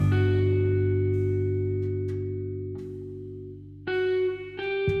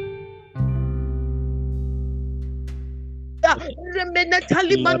mena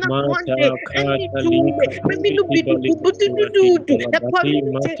talibana Lamata kwande eni tume Katalika meminu bidu bubudu dudu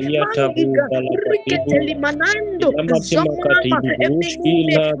eparute mangiga riketeli manando zonama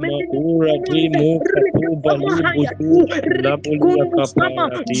emenume meminunde rikapama hayatu rikundu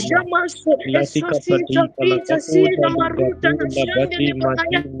sama jamaso esosito pizza sina maruta na shande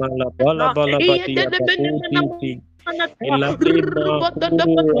libanaya iyete lebene mena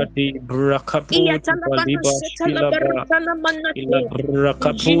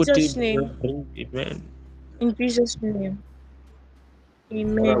in Jesus' name. Amen. In Jesus' name.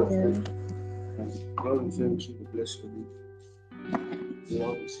 Amen. Lord, we thank you. We bless your name.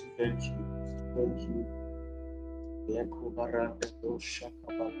 Lord, we say thank you. Thank you.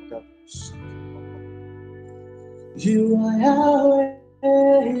 You are Yahweh.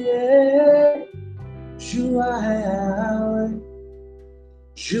 You are Yahweh.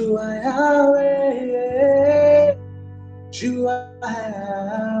 You are Yahweh. You are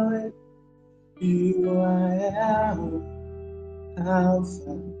Yahweh. You are Yahweh.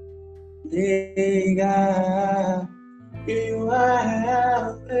 Alpha, Omega. You are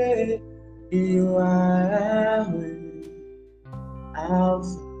Yahweh. You are Yahweh.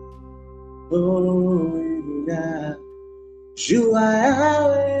 Alpha, Omega. You are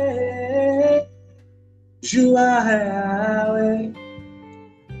Yahweh. You are Yahweh.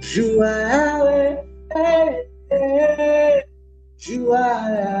 You are Yahweh. Hey, hey. You are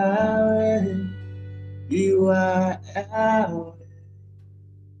Yahweh. You are Yahweh.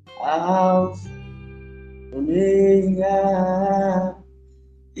 Alpha, Omega.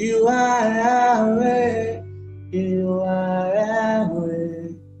 You are Yahweh. You are Yahweh.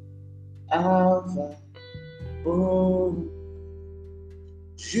 Alpha, Omega.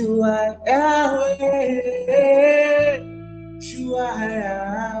 You are Yahweh. You are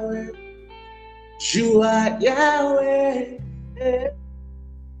Yahweh. You are Yahweh.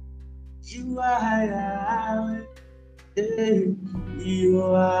 You are Yahweh. You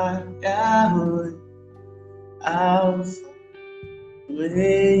are Yahweh. Alpha,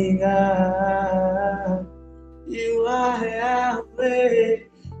 Omega. You are Yahweh.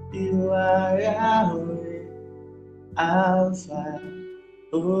 You are Yahweh. Alpha,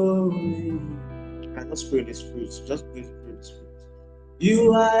 Omega. I just pray in the Spirit. Just pray in the Spirit.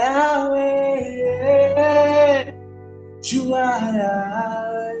 You are Yahweh. You are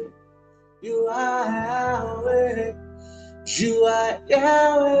Yahweh. You are Yahweh. You are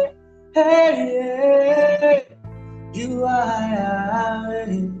Yahweh. Hey, you are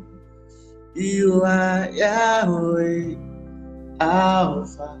Yahweh. You are Yahweh.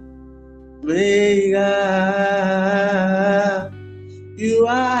 Alpha, Omega. You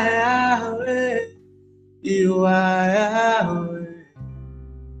are Yahweh. You are Yahweh.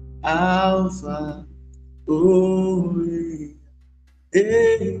 Alpha, Omega.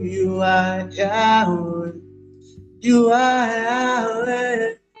 Hey, you are Yahweh. You are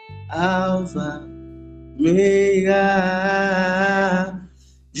Yahweh. Alpha, Omega.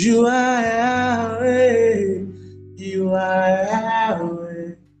 You are Yahweh. You are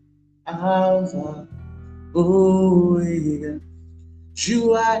Yahweh. Alpha, Omega.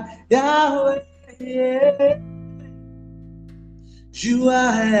 You are Yahweh. You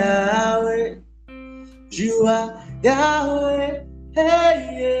are Yahweh. You are Yahweh.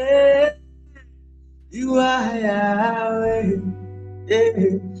 Hey, you are Yahweh.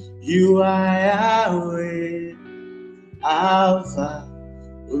 Hey, you are Yahweh. Alpha,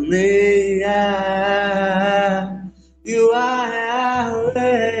 Omega. You are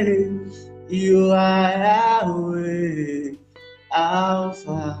Yahweh. You are Yahweh.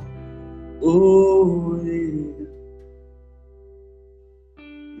 Alpha, Omega.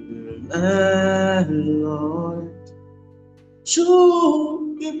 And Lord,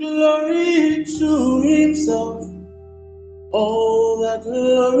 to give glory to Himself, all that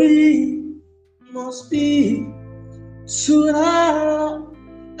glory must be to the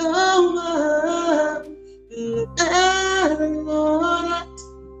Lord, and Lord,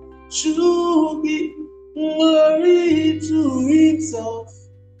 to give glory to Himself,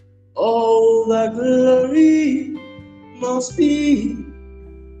 all that glory must be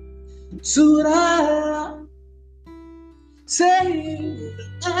to the saying,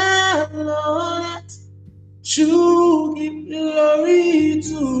 Lord, to give glory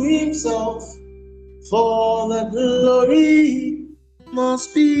to Himself, for the glory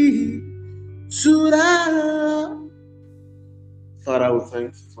must be to the Father. We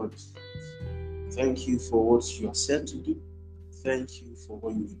thank you for this night. Thank you for what you are set to do. Thank you for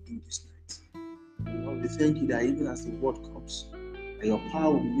what you will do this night. And Lord, we thank you that even as the word comes, that your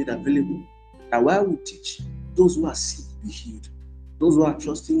power will be made available, that while we teach, those who are sick will be healed. Those who are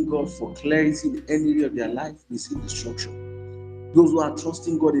trusting God for clarity in any area of their life receive instruction. Those who are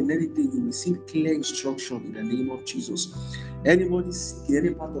trusting God in anything, you receive clear instruction in the name of Jesus. Anybody sick in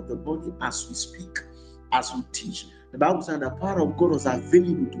any part of the body, as we speak, as we teach, the Bible says the power of God was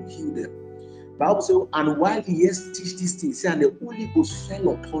available to heal them. The Bible says, and while he has teach these things, and the Holy Ghost fell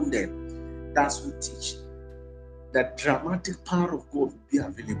upon them. That's we teach. The dramatic power of God will be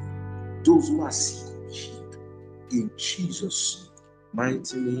available. Those who are sick will be healed. In Jesus'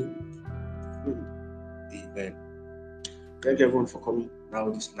 mighty name. Amen. Thank you everyone for coming now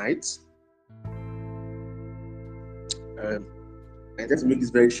this night. I just make this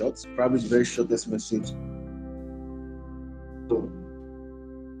very short, probably the very shortest message. So,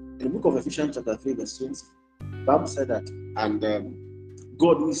 in the book of Ephesians chapter 3 verse 20, the Bible said that, and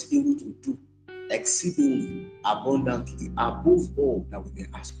God who is able to do exceedingly abundantly above all that we may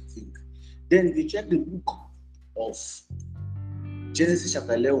ask or think. Then if you check the book of Genesis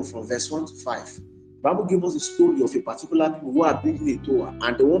chapter 11 from verse 1 to 5, the Bible gives us a story of a particular people who are building a tower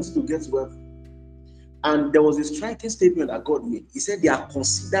and they want to get wealth. And there was a striking statement that God made. He said they are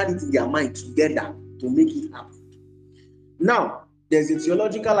considered it in their mind together to make it happen. Now, there's a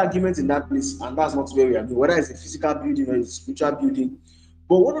theological argument in that place, and that's not where we are going, whether it's a physical building or a spiritual building.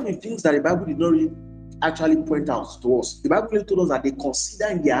 But one of the things that the Bible did not really actually point out to us, the Bible really told us that they consider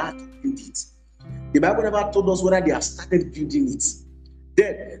in their heart to build it. The Bible never told us whether they have started building it.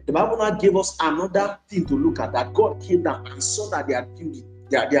 Then the Bible now gave us another thing to look at, that God came down and saw that they had built it.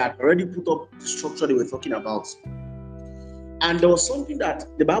 They had already put up the structure they were talking about. And there was something that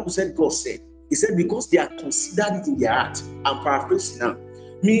the Bible said God said. He said, because they have considered it in their heart. I'm paraphrasing now.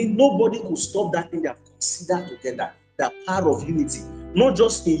 Meaning nobody could stop that thing they have considered together. The power of unity. Not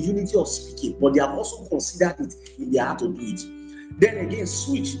just in unity of speaking, but they have also considered it in their heart to do it. Then again,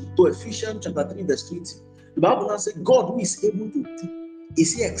 switch to Ephesians chapter 3 verse 20. The Bible now says, God who is able to do,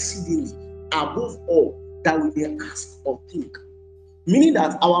 is he exceedingly above all that we may ask or think. Meaning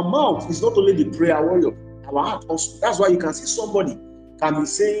that our mouth is not only the prayer warrior, our heart also. That's why you can see somebody can be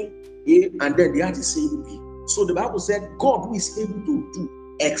saying A and then the heart is saying B. So the Bible said, God who is able to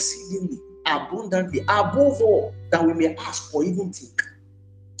do exceedingly, abundantly, above all that we may ask or even think.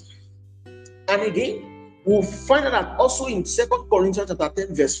 And again, we'll find out that also in 2 Corinthians chapter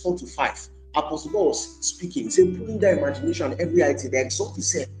 10, verse 4 to 5, Apostle Paul was speaking, saying, pulling their imagination and every idea, they exalt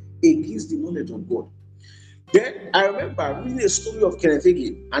himself against the knowledge of God. Then I remember reading a story of Kenneth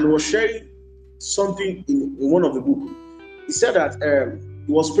Hagin, and was sharing something in one of the books. He said that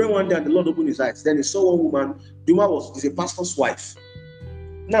he was praying one day and the Lord opened his eyes. Then he saw one woman. The woman is a pastor's wife.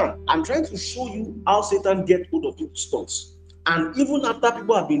 Now, I'm trying to show you how Satan gets hold of people's thoughts. And even after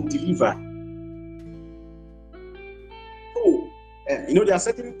people have been delivered, there are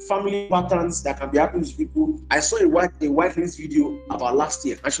certain family patterns that can be happening to people. I saw a white lady's video about last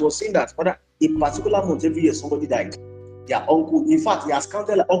year, and she was saying that a particular month every year somebody died. Their uncle, in fact, he has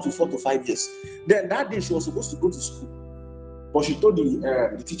counted like up to 4 to 5 years. Then that day she was supposed to go to school, but she told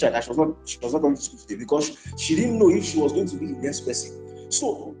the teacher that she was not going to school today because she didn't know if she was going to be the next person.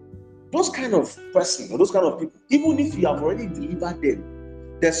 So those kind of person or those kind of people, even if you have already delivered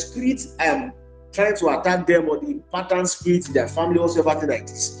them, the spirit trying to attack them or the pattern spirit in their family or whatever like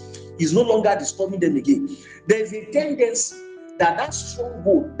this is no longer disturbing them again. There is a tendency that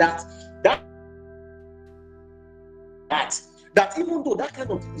stronghold that even though that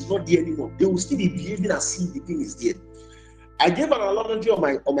kind of thing is not there anymore, they will still be behaving as if the thing is there. I gave an analogy on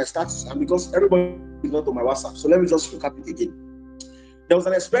my status, and because everybody is not on my WhatsApp, so let me just recap it again. There was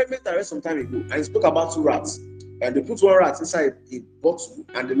an experiment I read some time ago, and it spoke about 2 rats. And they put 1 rat inside a bottle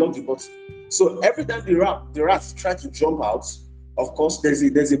and they lock the bottle. So every time the rats try to jump out, of course, there's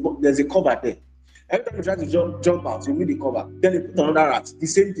a cover there. Every time they try to jump out, you need the cover. Then they put another rat, the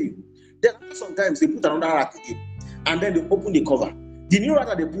same thing. Then after sometimes they put another rat again, and then they open the cover. The new rat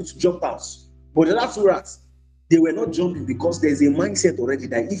that they put jumped out, but the last 2 rats, they were not jumping because there's a mindset already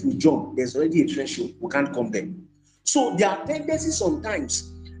that if we jump, there's already a threshold. We can't come there. So there are tendencies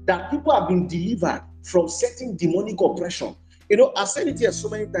sometimes that people have been delivered from certain demonic oppression. I've said it here so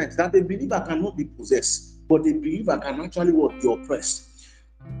many times that a believer cannot be possessed, but a believer can actually be oppressed.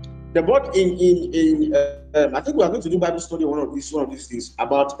 The board I think we are going to do Bible study one of these things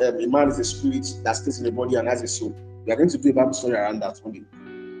about a man is a spirit that stays in the body and has a soul. We are going to do a Bible study around that one day.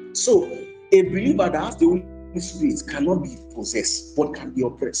 So a believer that has the Holy Spirit cannot be possessed, but can be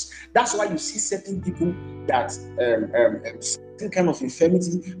oppressed. That's why you see certain people that certain kind of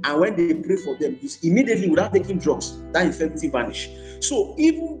infirmity, and when they pray for them, immediately without taking drugs, that infirmity vanish. So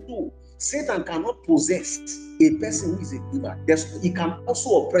even though Satan cannot possess a person who is a believer, he can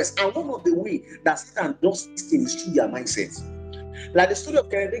also oppress. And one of the way that Satan does this thing is through their mindset. Like the story of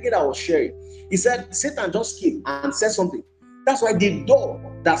Kenneth that I was sharing. He said Satan just came and said something. That's why the door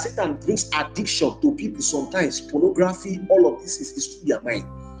that Satan brings addiction to people sometimes, pornography, all of this is through their mind.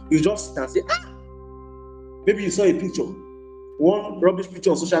 You just sit and say, maybe you saw a picture, one rubbish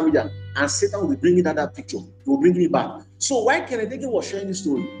picture on social media, and Satan will be bringing that picture. He will bring it back. So while Kenneth was sharing this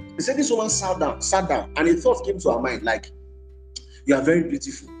story, he said this woman sat down, and a thought came to her mind like, you are very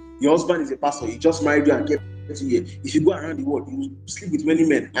beautiful. Your husband is a pastor. He just married you and kept you here. If you go around the world, you sleep with many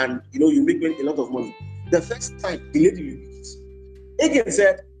men, and you make a lot of money. The first time, the lady rebuked it. Again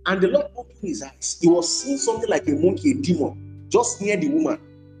said, and the Lord opened his eyes. He was seeing something like a monkey, a demon, just near the woman,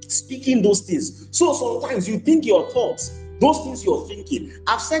 speaking those things. So sometimes you think your thoughts, those things you're thinking.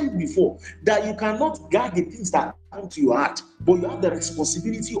 I've said it before, that you cannot guard the things that come to your heart, but you have the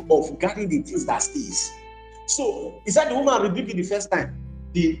responsibility of guarding the things that stays. So he said the woman rebuked it the first time.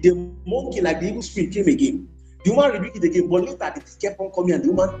 The monkey, like the evil spirit, came again. The woman rebuked it again, but later it kept on coming, and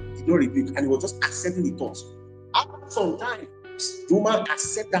the woman did not rebuke, and he was just accepting the thoughts. After some time, the woman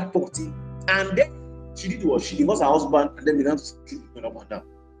accepted that thought, and then she did what she divorced her husband, and then began to sleep up and down.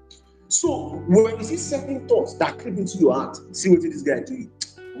 So when you see certain thoughts that creep into your heart, see what this guy doing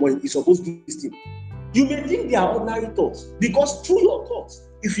when he's supposed to do this thing. You may think they are ordinary thoughts, because through your thoughts,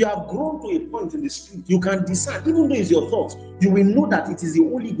 if you have grown to a point in the spirit, you can discern, even though it's your thoughts, you will know that it is the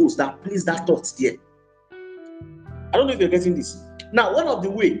Holy Ghost that placed that thought there. I don't know if you're getting this. Now, one of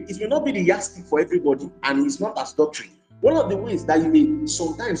the ways, it may not be the yardstick for everybody, and it's not as doctrine. One of the ways that you may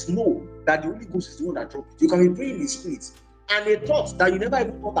sometimes know that the Holy Ghost is the one that dropped it, you can be praying in the spirit, and a thought that you never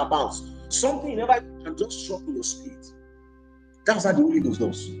even thought about, something you never even can just drop in your spirit. That's how the Holy Ghost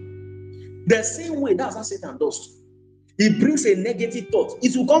does. The same way, that's how Satan does. He brings a negative thought.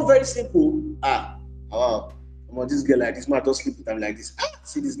 It will come very simple. This girl like this, man just sleep with him like this.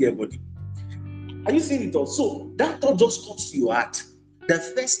 See this girl body. Are you seeing it all? So that thought just comes to your heart. The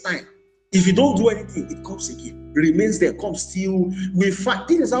first time, if you don't do anything, it comes again. It remains there, comes still. This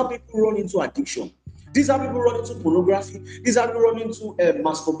is how people run into addiction. This is how people run into pornography. This is how people run into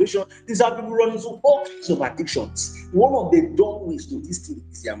masturbation. This is how people run into all kinds of addictions. One of the doorways to this thing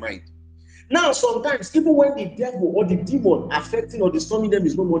is their mind. Now, sometimes, even when the devil or the demon affecting or disturbing them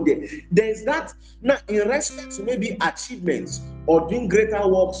is no more there, there is that, now, in respect to maybe achievements or doing greater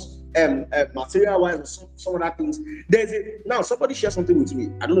works, material-wise, or some other things, now, somebody shared something with me.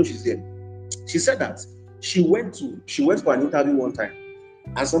 I don't know if she's there. She said that she went for an interview one time,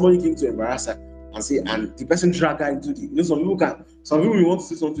 and somebody came to embarrass her and say, and the person dragged her into the, some people want to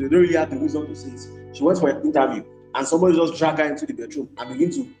say something, they don't really have the wisdom to say it. She went for an interview, and somebody just dragged her into the bedroom and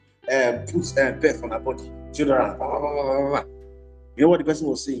began to put perf on her body. Children, you know what the person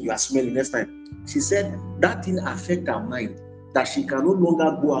was saying? You are smelling next time. She said that thing affected her mind, that she can no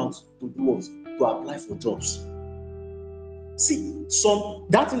longer go out to do what? To apply for jobs. See,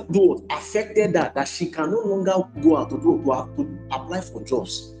 that thing affected that she can no longer go out to apply for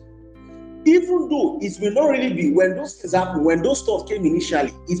jobs. Even though it may not really be, when those things happen, when those thoughts came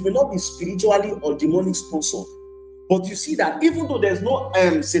initially, it may not be spiritually or demonic sponsored. But you see that even though there's no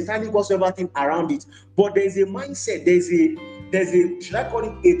satanic whatsoever thing around it, but there's a mindset, there's a should I call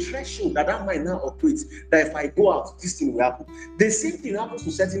it a threshold that mind now operates, that if I go out, this thing will happen. The same thing happens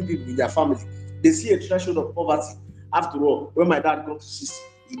to certain people in their family. They see a threshold of poverty. After all, when my dad got to 60,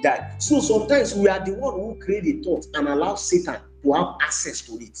 he died. So sometimes we are the one who create a thought and allow Satan to have access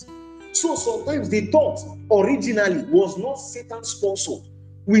to it. So sometimes the thought originally was not Satan sponsored.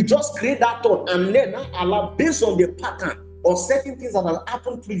 We just create that thought and then now allow, based on the pattern or certain things that have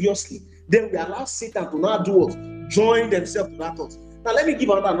happened previously, then we allow Satan to now do what? Join themselves to that thought. Now let me give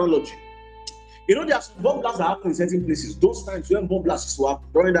another analogy. You know, there are some bomb blasts that happen in certain places. Those times when bomb blasts were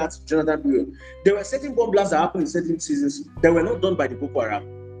happening during that Jonathan period, there were certain bomb blasts that happened in certain seasons that were not done by the Boko Haram.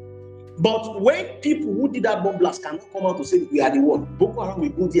 But when people who did that bomb blast cannot come out to say we are the one, Boko Haram will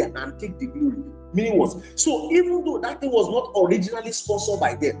go there and take the glory. Meaning what? So even though that thing was not originally sponsored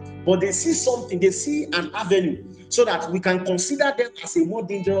by them, but they see something, they see an avenue, so that we can consider them as a more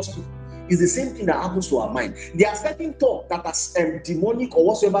dangerous people. It's the same thing that happens to our mind. There are certain thoughts that are demonic or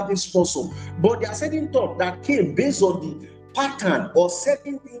whatsoever they sponsor, but there are certain thoughts that came based on the pattern or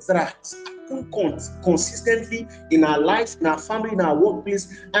certain things that happen consistently in our lives, in our family, in our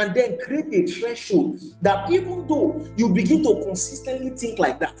workplace, and then create a threshold that even though you begin to consistently think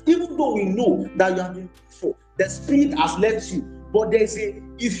like that, even though we know that you have been before, the spirit has left you, but there's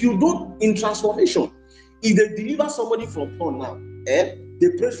if you don't, in transformation, if they deliver somebody from porn now, they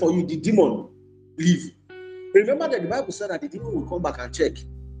pray for you, the demon leave. Remember that the Bible said that the demon will come back and check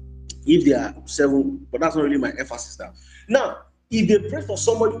if they are 7, but that's not really my emphasis now. Now, If they pray for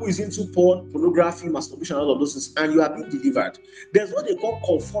somebody who is into porn, pornography, masturbation, all of those things, and you are being delivered, there's what they call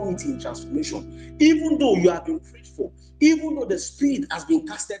conformity in transformation. Even though you have been prayed for, even though the spirit has been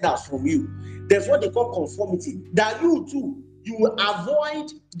casted out from you, there's what they call conformity. That you too, you will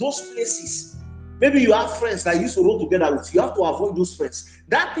avoid those places. Maybe you have friends that you used to roll together with. You have to avoid those friends.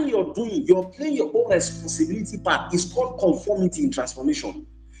 That thing you're doing, you're playing your own responsibility part, is called conformity in transformation.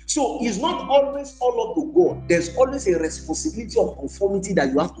 So it's not always all up to God. There's always a responsibility of conformity that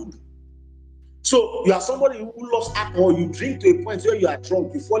you have to do. So you are somebody who loves alcohol, you drink to a point where you are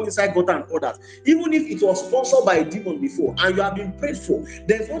drunk, you fall inside gutter and others. Even if it was sponsored by a demon before and you have been prayed for,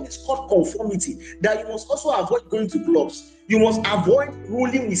 there's what is called conformity, that you must also avoid going to clubs. You must avoid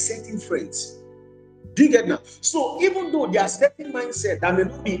rolling with certain friends. Do you get now? So even though there are certain mindset that may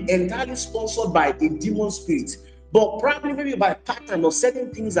not be entirely sponsored by a demon spirit, but probably maybe by pattern of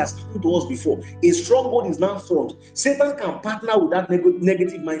certain things that's happened to us before, a stronghold is now formed. Satan can partner with that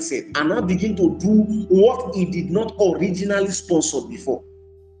negative mindset and now begin to do what he did not originally sponsor before.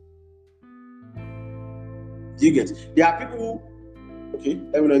 Do you get? There are people who, okay,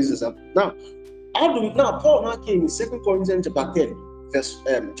 let me know this example. Now, Paul now came in 2 Corinthians chapter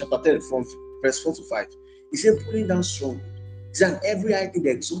 10, from verse 4 to 5. He said, pulling down stronghold. He said, every idea that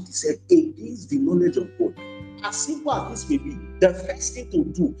exalts itself against the knowledge of God. As simple as this may be, the first thing to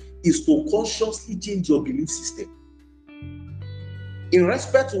do is to consciously change your belief system. In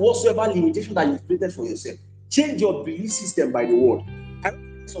respect to whatsoever limitation that you've created for yourself, change your belief system by the word. I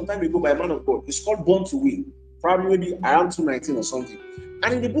read some time ago by a man of God. It's called Born to Win, probably maybe around 2019 or something.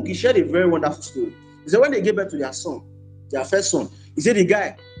 And in the book, he shared a very wonderful story. He said when they gave birth to their son, their first son, he said the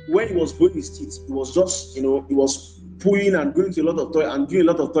guy, when he was growing his teeth, he was just, he was pulling and going to a lot of toilet and doing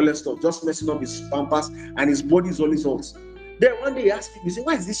a lot of toilet stuff, just messing up his pampers, and his body is always hot. Then one day he asked people, he said,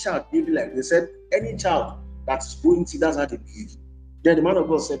 why is this child behaving like? They said, any child that's growing teeth, that's how they behave. Then the man of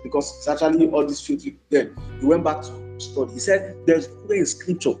God said, because it's actually all this filthy. Then he went back to study. He said, there's nowhere in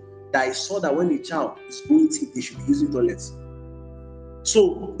scripture that I saw that when a child is growing teeth, they should be using toilets.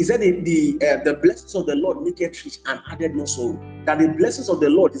 So he said the blessings of the Lord make it rich and added no sorrow. That the blessings of the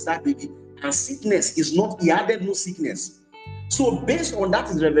Lord is that baby, and sickness is not, he added no sickness. So based on that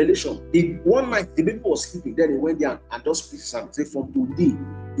is revelation. One night the baby was sleeping, then he went there and just preached and said, from today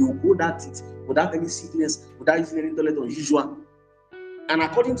you will grow that teeth without any sickness, without using any toilet unusual. And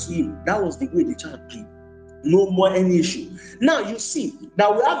according to him, that was the way the child grew. No more any issue. Now you see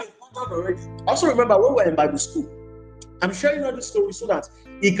that we have a pattern already. Also remember when we were in Bible school, I'm sharing all this story so that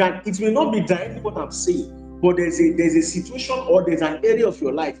it may not be directly what I'm saying, but there's a situation or there's an area of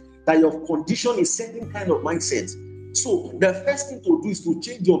your life that you're conditioned a certain kind of mindset. So the first thing to do is to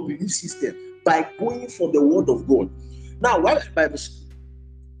change your belief system by going for the word of God. Now, while in Bible school,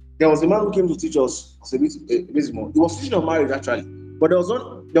 there was a man who came to teach us a bit more. He was teaching on marriage actually, but there was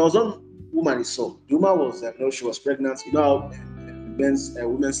one woman he saw. The woman was, she was pregnant. You know how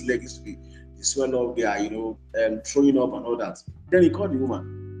women's leg used to be. Swell up there, throwing up and all that. Then he called the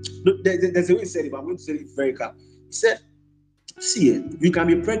woman. There's a way he said it, but I'm going to say it very calm. He said, see, you can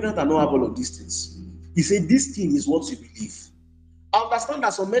be pregnant and not have all of these things. He said, this thing is what you believe. I understand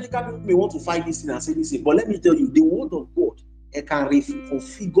that some medical people may want to fight this thing and say this thing, but let me tell you, the word of God can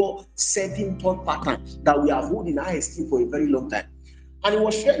reconfigure certain thought patterns that we have held in high esteem for a very long time. And he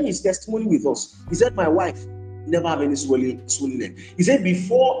was sharing his testimony with us. He said, my wife never have any swelling leg. He said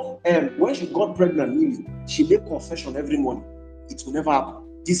before, when she got pregnant, really, she made confession every morning. It will never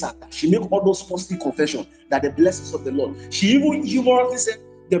happen. This and that. She made all those positive confession that the blessings of the Lord. She even humorously said,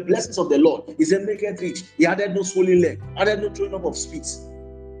 the blessings of the Lord. He said, make it rich. He added no swelling leg, added no throwing up of spit.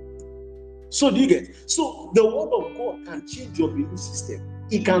 So do you get? So the word of God can change your belief system.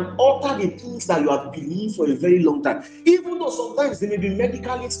 It can alter the things that you have believed for a very long time. Even though sometimes they may be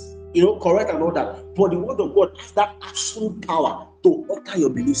medically correct and all that, but the word of God has that absolute power to alter your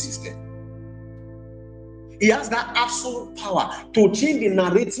belief system. He has that absolute power to change the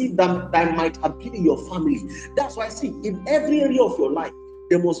narrative that might have been in your family. That's why I see in every area of your life,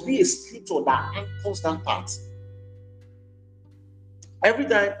 there must be a scripture that anchors that part. Every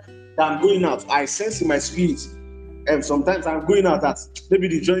time that I'm going out, I sense in my spirit, and sometimes I'm going out that maybe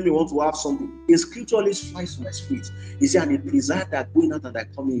the journey may want to have something. A scripture always flies to my spirit. He said, and the desire that going out and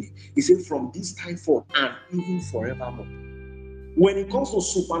that coming in. He said, from this time forth and even forevermore. When it comes to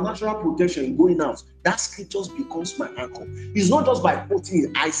supernatural protection going out, that scripture becomes my anchor. It's not just by quoting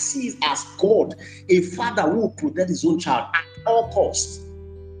it. I see it as God, a father who will protect his own child at all costs.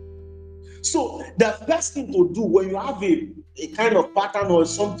 So the first thing to do when you have a kind of pattern or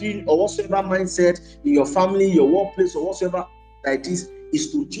something or whatsoever mindset in your family, your workplace or whatsoever like this,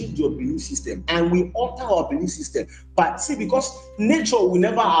 is to change your belief system, and we alter our belief system. But see, because nature will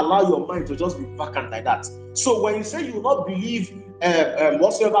never allow your mind to just be vacant like that. So when you say you will not believe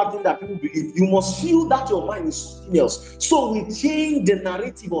whatsoever thing that people believe, you must feel that your mind is something else. So we change the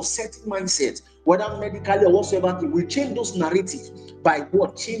narrative of certain mindsets, whether medically or whatsoever thing. We change those narratives by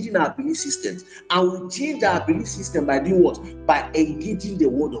what? Changing our belief systems. And we change our belief system by doing what? By engaging the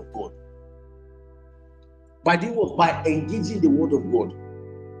word of God. By doing what? By engaging the word of God.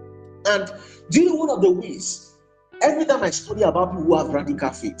 And do you know one of the ways? Every time I study about people who have radical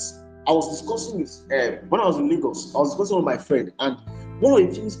faith, I was discussing this when I was in Lagos. I was discussing with my friend, and one of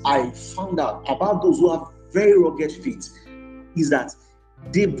the things I found out about those who have very rugged faith is that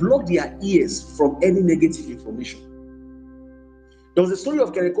they block their ears from any negative information. There was a story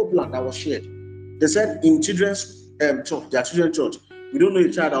of Kerry Copeland that was shared. They said in children's church, their children's church, we don't know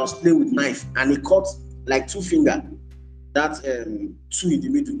a child that was playing with knife and he cut like 2 fingers. That 2 in the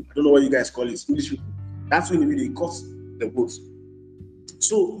middle. I don't know what you guys call it. English people. That 2 in the middle, he cut the both.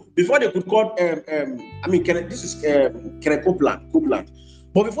 So before they could cut, this is Kerry Copeland.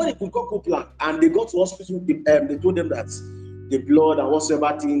 But before they could cut Copeland and they got to hospital, they told them that the blood and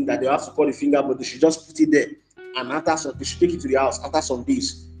whatsoever thing that they have to cut the finger, but they should just put it there. And after some, they should take it to the house. After some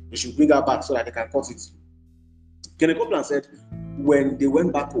days, they should bring her back so that they can cut it. Kerry Copeland said, when they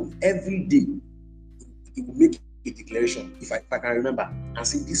went back home, every day, he would make a declaration, if I can remember, and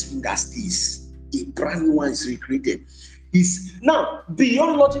say, this finger stays. A brand new one is recreated. Now,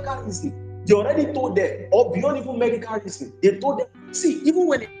 beyond logical reasoning, they already told them, or beyond even medical reasoning, they told them, see, even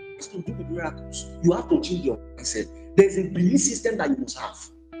when it has to do with miracles, you have to change your mindset. There's a belief system that you must have.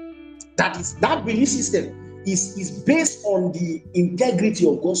 That belief system is based on the integrity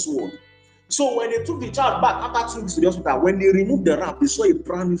of God's word. So when they took the child back after 2 weeks to the hospital, when they removed the wrap, they saw a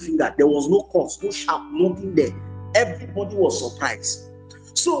brand new finger. There was no cut, no sharp, nothing there. Everybody was surprised.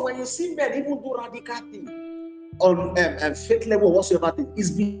 So when you see men even do radical things on faith level, whatsoever thing,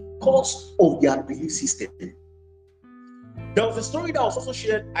 is because of their belief system. There was a story that was also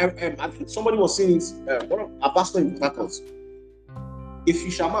shared. I think somebody was saying it. One of our pastor in Port. A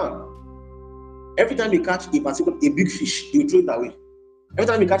fisherman, every time he catch a big fish, he will throw it away. Every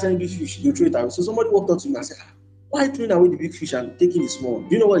time he catch any big fish, he will throw it away. So somebody walked up to him and said, why are you throwing away the big fish and taking the small? Do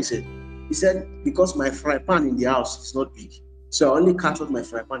you know what he said? He said, because my fry pan in the house is not big. So I only catch what my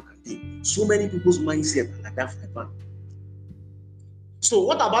fry pan can take. So many people's mindset are like that fry pan. So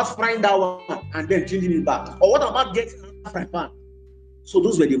what about frying that one and then changing it back? Or what about getting another fry pan? So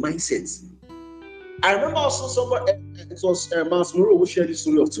those were the mindsets. I remember also somebody, it was Mans Moro who shared this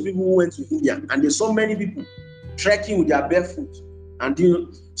story of 2 people who went to India and they saw many people trekking with their barefoot. And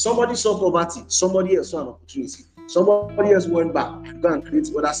somebody saw poverty, somebody else saw an opportunity. Somebody else went back and go and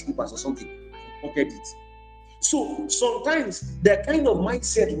create other slippers or something and pocket it. So sometimes the kind of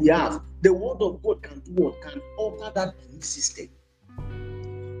mindset we have, the word of God can do what? Can alter that belief system.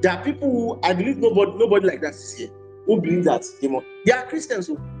 There are people who, I believe nobody like that is here, who believe that they are Christians,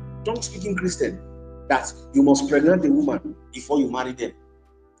 who don't speaking Christian, that you must pregnant a woman before you marry them.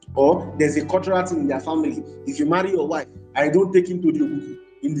 Or there's a cultural thing in their family. If you marry your wife, I don't take him to the Ogugu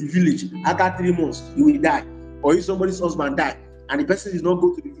in the village. After 3 months, you will die. Or if somebody's husband die, and the person does not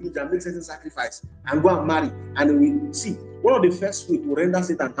go to the village and make certain sacrifice and go and marry, and we see, one of the first ways to render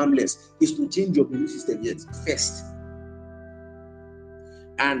Satan harmless is to change your belief system first.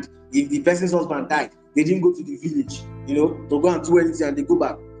 And if the person's husband died, they didn't go to the village, to go and do anything, and they go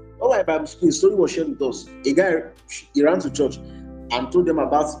back. All my Bible school, a story was shared with us. A guy, he ran to church and told them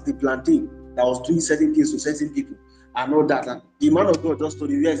about the plantain that was doing certain things to certain people and all that. And the man of God just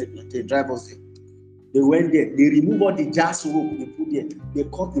told him, where is the plantain? Drive us there. They went there. They removed all the jazz rope they put there. They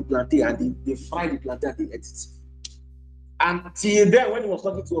cut the plantain and they fried the plantain and they ate it. And till then, when he was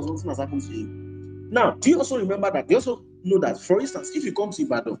talking to us, nothing has happened to him. Now, do you also remember that? Do you also know that, for instance, if you come to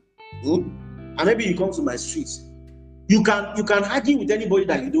Ibadan, and maybe you come to my street, you can argue with anybody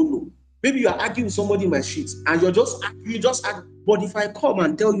that you don't know. Maybe you are arguing with somebody in my street, and you just argue. But if I come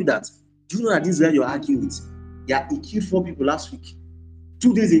and tell you that, do you know that this guy you're arguing with, he killed 4 people last week.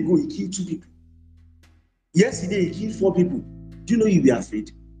 2 days ago, he killed 2 people. Yesterday, he killed 4 people. Do you know you'll be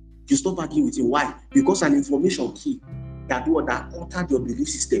afraid? You stop arguing with him. Why? Because an information key that altered your belief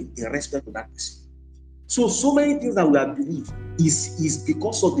system in respect to that person. So many things that we have believed is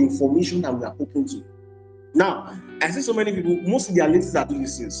because of the information that we are open to. Now, I see so many people, most of their ladies are doing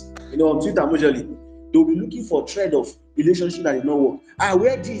these things. On Twitter, usually, they'll be looking for a thread of relationship that did not work.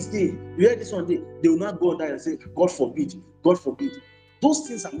 Where this day, where this one day, they will not go there and say, God forbid, God forbid. Those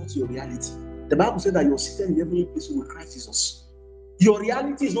things are not your reality. The Bible said that you're seated in heavenly places with Christ Jesus. Your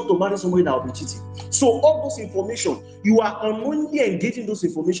reality is not to marry somebody that will be cheating. So all those information, you are unknowingly engaging those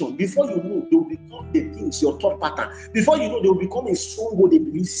information. Before you know, they will become the things, your thought pattern. Before you know, they will become a stronghold, a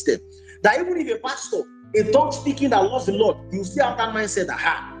belief system. That even if a pastor, a tongue speaking that loves the Lord, you still have that mindset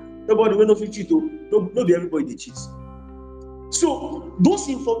that nobody will know if you cheat. Not everybody they cheat. So those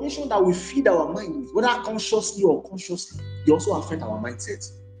information that we feed our mind with, whether consciously or unconsciously, they also affect our mindset.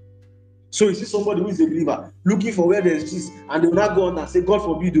 So you see somebody who is a believer looking for where there is Jesus, and they will not go on and say, God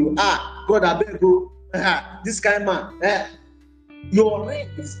forbid, God, I beg you, this kind of man. Your rank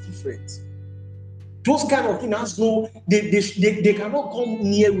is different. Those kind of things, they cannot come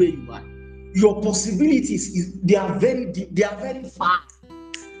near where you are. Your possibilities they are very deep, they are very far.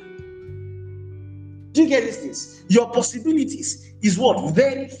 Do you get these things? Your possibilities is what?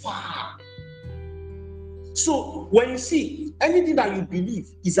 Very far. So when you see anything that you believe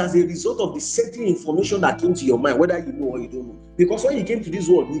is as a result of the certain information that came to your mind, whether you know or you don't know. Because when you came to this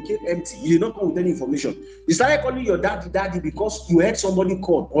world, you came empty. You did not come with any information. You started calling your daddy because you heard somebody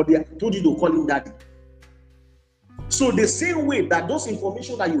call, or they told you to call him daddy. So the same way that those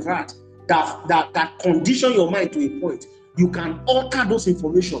information that you've had that condition your mind to a point, you can alter those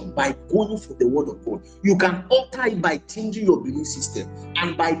information by going for the word of God. You can alter it by changing your belief system.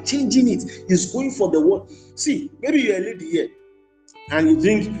 And by changing it, is going for the word. See, maybe you're a lady here and you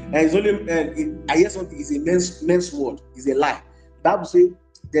think it's only I hear something is a men's word, is a lie. The Bible says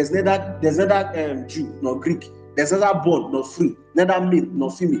there's neither Jew nor Greek, there's neither bond nor free, neither male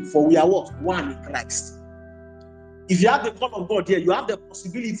nor female, for we are what? One in Christ. If you have the call of God here, you have the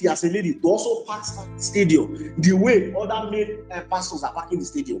possibility as a lady to also park the stadium the way other male pastors are parking the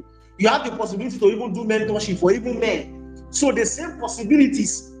stadium. You have the possibility to even do mentorship for even men. So the same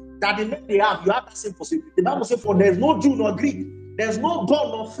possibilities that the men they have, you have the same possibility. The Bible says, for there is no Jew nor Greek, there is no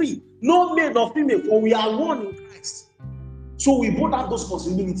bond nor free, no male nor female, for we are one in Christ. So we both have those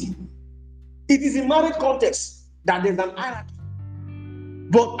possibilities. It is in marriage context that there's an hierarchy.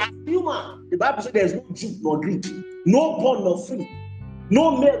 But as human, the Bible says there is no Jew nor Greek, no bond nor free,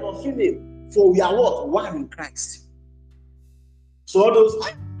 no male nor female, for we are what? One in Christ. So all those,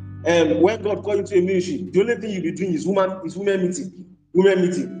 when God calls you to a ministry, the only thing you'll be doing is women meeting,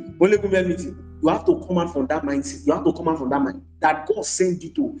 only women meeting. You have to come out from that mindset. You have to come out from that mind that God sent you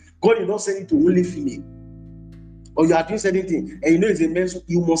to. God did not send you to only female. Or you are doing certain thing, and you know it's a man.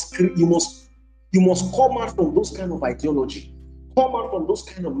 You must come out from those kind of ideology. Come out from those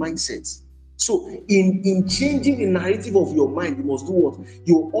kind of mindsets. So in changing the narrative of your mind, you must do what?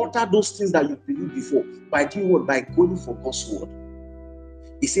 You alter those things that you believed before by doing what? By going for God's word.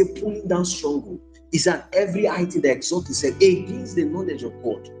 He said, pulling down stronghold is an every item that exalts itself against the knowledge of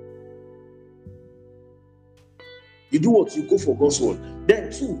God. You do what? You go for God's word.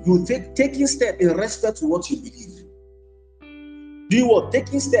 Then two, you taking step in respect to what you believe. Do what?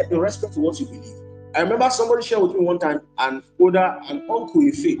 Taking step in respect to what you believe. I remember somebody shared with me one time an uncle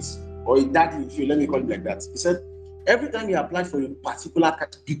in faith, or a daddy in faith, let me call it like that. He said, every time he applied for a particular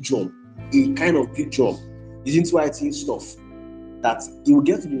big job, a kind of big job, he's into IT stuff, that he will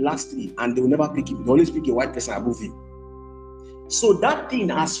get to the last three and they will never pick him. They always pick a white person above him. So that thing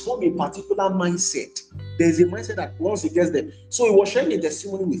has formed a particular mindset. There's a mindset that once he gets there. So he was sharing a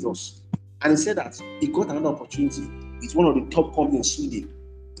testimony with us, and he said that he got another opportunity. It's one of the top companies in Sweden.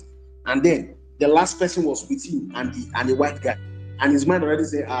 And then the last person was with him and the white guy. And his mind already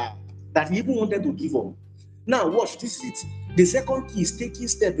said that he even wanted to give up. Now watch, this is it. The second key is taking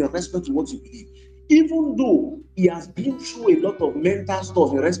steps in respect to what you believe. Even though he has been through a lot of mental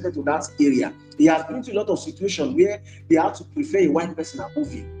stuff in respect to that area, he has been through a lot of situations where they had to prefer a white person above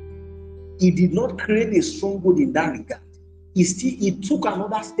him. He did not create a stronghold in that regard. He took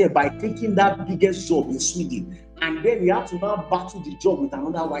another step by taking that biggest job in Sweden, and then he had to now battle the job with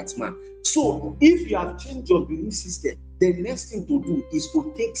another white man. So if you have changed your belief system, the next thing to do is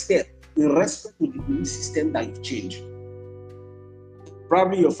to take steps in respect to the belief system that you've changed.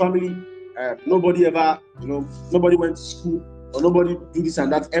 Probably your family, nobody went to school, or nobody do this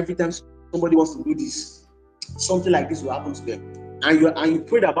and that. Every time somebody wants to do this, something like this will happen to them. And you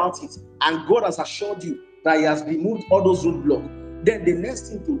prayed about it, and God has assured you that He has removed all those roadblocks. Then the next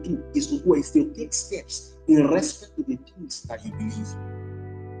thing to do is to take steps in respect to the things that you believe.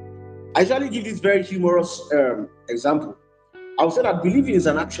 I usually give this very humorous example. I would say that believing is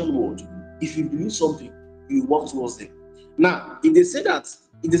an action word. If you believe something, you work towards it. Now, if they say that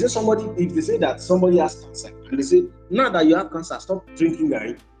somebody has cancer, and they say, now that you have cancer, stop drinking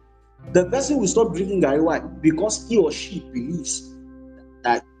garri. The person will stop drinking garri. Why? Because he or she believes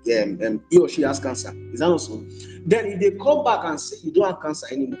that he or she has cancer. Is that also? Then if they come back and say you don't have cancer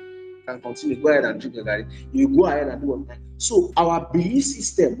anymore, can continue. Go ahead and drink your garri. You go ahead and do what. So our belief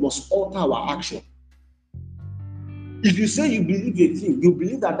system must alter our action. If you say you believe a thing, you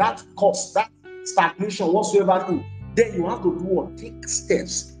believe that cause, that stagnation, whatsoever thing, then you have to do what? Take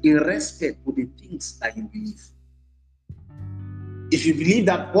steps in respect to the things that you believe. If you believe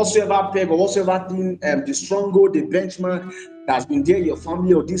that whatsoever peg or whatsoever thing, the stronghold, the benchmark that's been there in your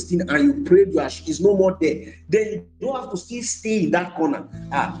family or this thing, and you prayed is no more there, then you don't have to still stay in that corner.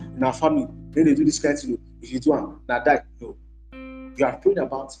 In our family, then they do this kind of thing. If you do now that, no. You have prayed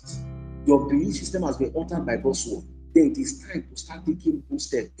about it. Your belief system has been altered by God's word. Then it is time to start taking good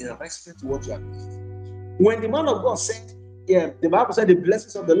steps in respect to what you have believed. When the man of God said, the Bible said, the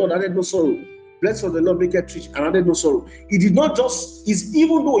blessings of the Lord added no sorrow. Blessings of the Lord make it rich and added no sorrow. He did not just,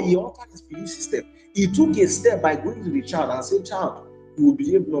 even though he altered his belief system, he took a step by going to the child and said, child, you will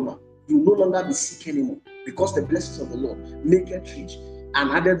behave normal. You will no longer be sick anymore because the blessings of the Lord make it rich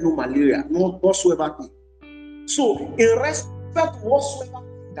and added no malaria, no whatsoever thing. So, in respect to whatsoever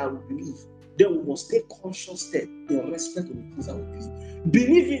thing that we believe, then we must take conscious steps in respect to the things that we believe.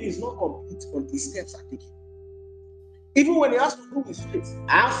 Believing is not complete until the steps are taken. Even when it has to do with faith,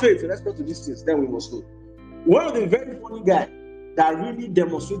 I have faith in respect to these things, then we must know. One of the very funny guys that really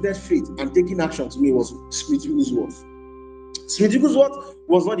demonstrated faith and taking action to me was Smith Wigglesworth. Smith Wigglesworth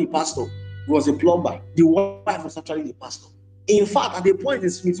was not a pastor, he was a plumber. The wife was actually the pastor. In fact, at the point in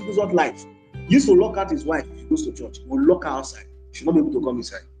Smith Wigglesworth's life, he used to lock out his wife if he goes to church. He would lock her outside. She should not be able to come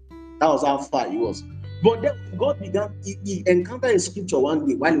inside. That was how far he was. But then God began, he encountered a scripture one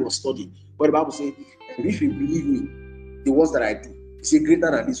day while he was studying. But the Bible said, if you believe me, the works that I do, he said, greater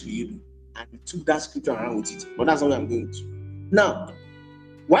than this will you do. And he took that scripture around with it. But that's what I'm going to. Now,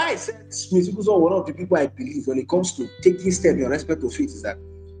 why I said Smith Wigglesworth, one of the people I believe when it comes to taking steps in respect to faith, is that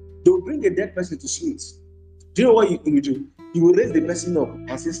they will bring a dead person to Smith. Do you know what he will do? He will raise the person up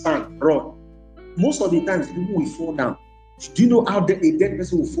and say, stand, run. Most of the times, people will fall down. Do you know how a dead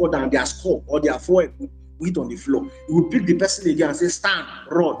person will fall down? Their skull or their forehead will hit on the floor. He will pick the person again and say, stand,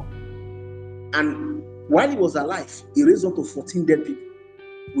 run. And while he was alive, he raised up to 14 dead people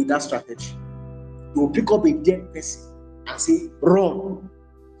with that strategy. He will pick up a dead person and say, run.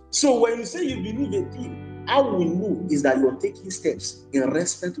 So when you say you believe a thing, how we know is that you're taking steps in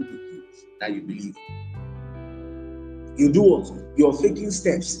respect to the things that you believe. You do what? You're taking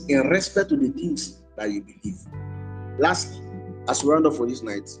steps in respect to the things that you believe. Lastly, as we round up for this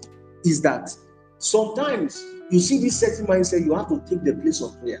night, is that sometimes you see this certain mindset, you have to take the place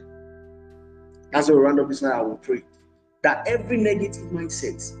of prayer. As we round up this night, I will pray that every negative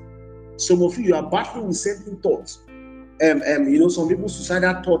mindset, some of you are battling with certain thoughts. Some people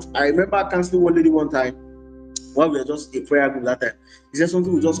suicidal thoughts. I remember counseling one lady one time while we were just a prayer group that time. He said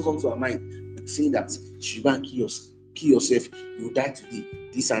something will just come to her mind, saying that she will kill yourself, you will die today,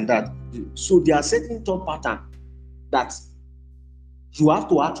 this and that. So there are certain thought patterns that you have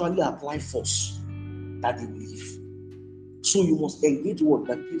to actually apply force that they believe. So you must engage with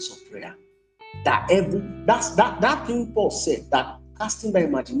the place of prayer. That thing Paul said, that casting by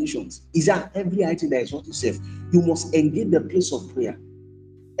imaginations is an every item that is not yourself. You must engage the place of prayer.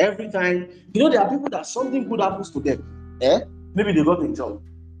 Every time, there are people that something good happens to them. Maybe they got a job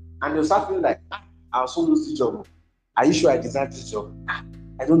and they'll start feeling like, I'll soon lose this job. Are you sure I deserve this job?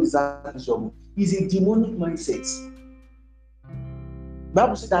 I don't deserve this job. It's a demonic mindset. The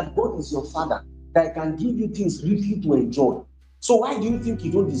Bible says that God is your father, that can give you things really to enjoy. So why do you think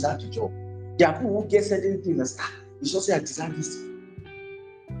you don't deserve the job? There are people who get certain things and say, you should say I deserve this.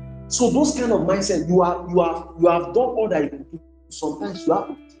 So those kind of mindset, you have done all that you can do. Sometimes you have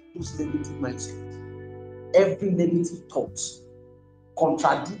to take those negative mindsets. Every negative thought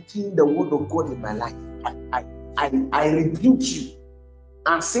contradicting the word of God in my life, I rebuke you.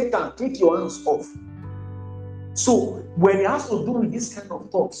 And Satan, take your hands off. So when it has to do with this kind of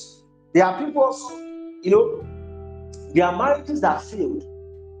thoughts, there are people also, there are marriages that failed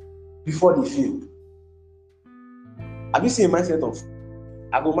before they failed. Have you seen a mindset of,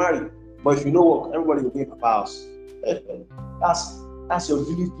 I go marry, but if you know work, everybody will be in Papa house. That's your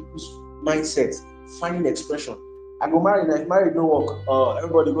village people's mindset, finding expression. I go marry, and if married no work,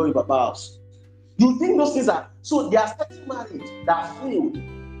 everybody go in Papa house. You think those things are, so there are certain marriages that failed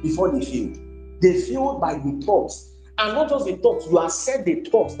before they failed. They failed by the thoughts. And not just the thoughts, you have said the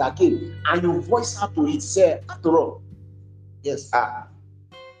thoughts that came and you voice out to it, say, after all, yes,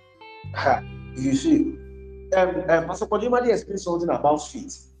 you see. Pastor Kodimadi explained something about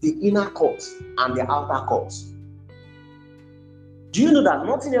faith, the inner courts and the outer courts. Do you know that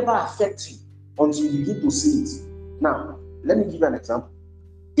nothing ever affects you until you begin to see it? Now, let me give you an example.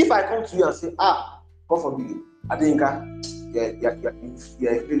 If I come to you and say, God forbid, Adenka, you're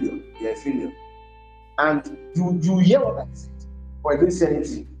a failure. You're a failure. And you hear what I said, or I didn't say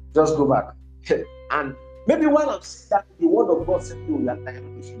anything. Just go back. And maybe when I'm saying that, the word of God said, no, you are not a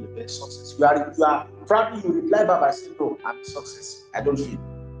failure, you're a success. You are probably you reply back by saying, no, I'm a success. I don't feel.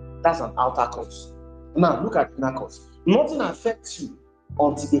 That's an outer cause. Now look at inner cause. Nothing affects you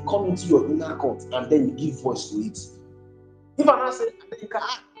until they come into your inner court and then you give voice to it. If I now say, and then you can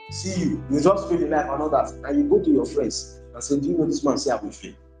see you just feel in life and all that, and you go to your friends and say, do you know this man say I will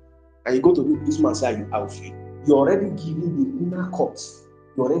fail? And you go to this man say I will fail. You're already giving the inner court,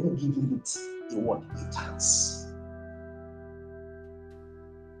 you're already giving it a word, a chance.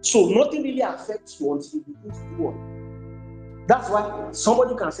 So nothing really affects you until you begin to do what. That's why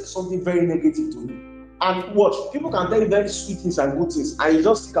somebody can say something very negative to you. And watch, people can tell you very sweet things and good things, and you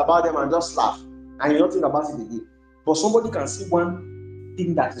just think about them and just laugh, and you don't think about it again. But somebody can see one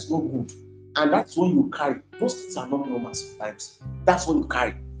thing that is not good, and that's what you carry. Those things are not normal sometimes. That's what you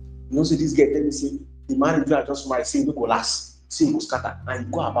carry. You know, so this guy tell me, say, the manager just might say, no go last, say, go scatter, and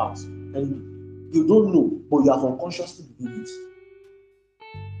you go about. And you don't know, but you have unconsciously believed it.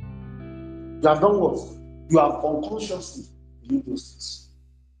 You have done what? You have unconsciously believed those things.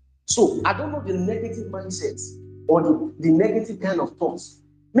 So, I don't know the negative mindsets or the negative kind of thoughts.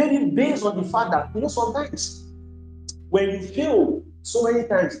 Maybe based on the fact that, you know, sometimes when you fail so many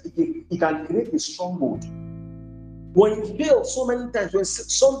times, it can create a stronghold. When you fail so many times, when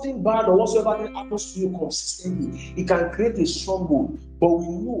something bad or whatsoever happens to you consistently, it can create a stronghold. But we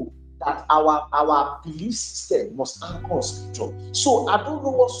know that our belief system must anchor on scripture. So I don't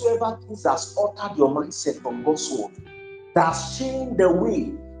know whatsoever things that's altered your mindset from God's word, that's changed the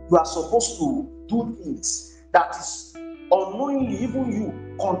way you are supposed to do things, that is unknowingly even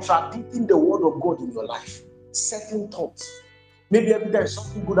you contradicting the word of God in your life. Certain thoughts. Maybe every time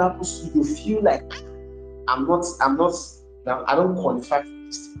something good happens to you, you feel like I don't qualify for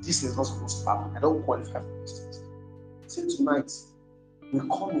this thing. This is not supposed to happen. I don't qualify for this thing. So tonight, we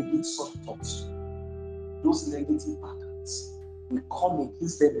come against such thoughts, those negative patterns. We come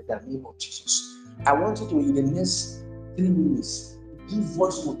against them in the name of Jesus. I want you to, in the next 3 minutes, give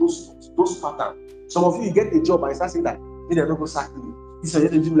voice to those thoughts, those patterns. Some of you get a job and you start saying that, maybe they're not going to sack me. This is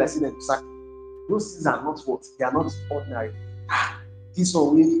just like saying them to sack me. Those things are not what? They are not ordinary. This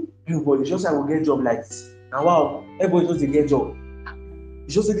one way, everybody just say I will get a job like this. And wow, everybody just get a job. You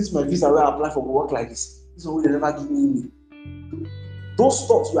just say this is my visa where I apply for work like this. This one way they never give me. Those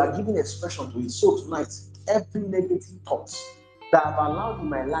thoughts, you are giving expression to it. So tonight, every negative thought that I've allowed in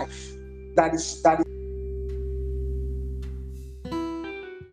my life that is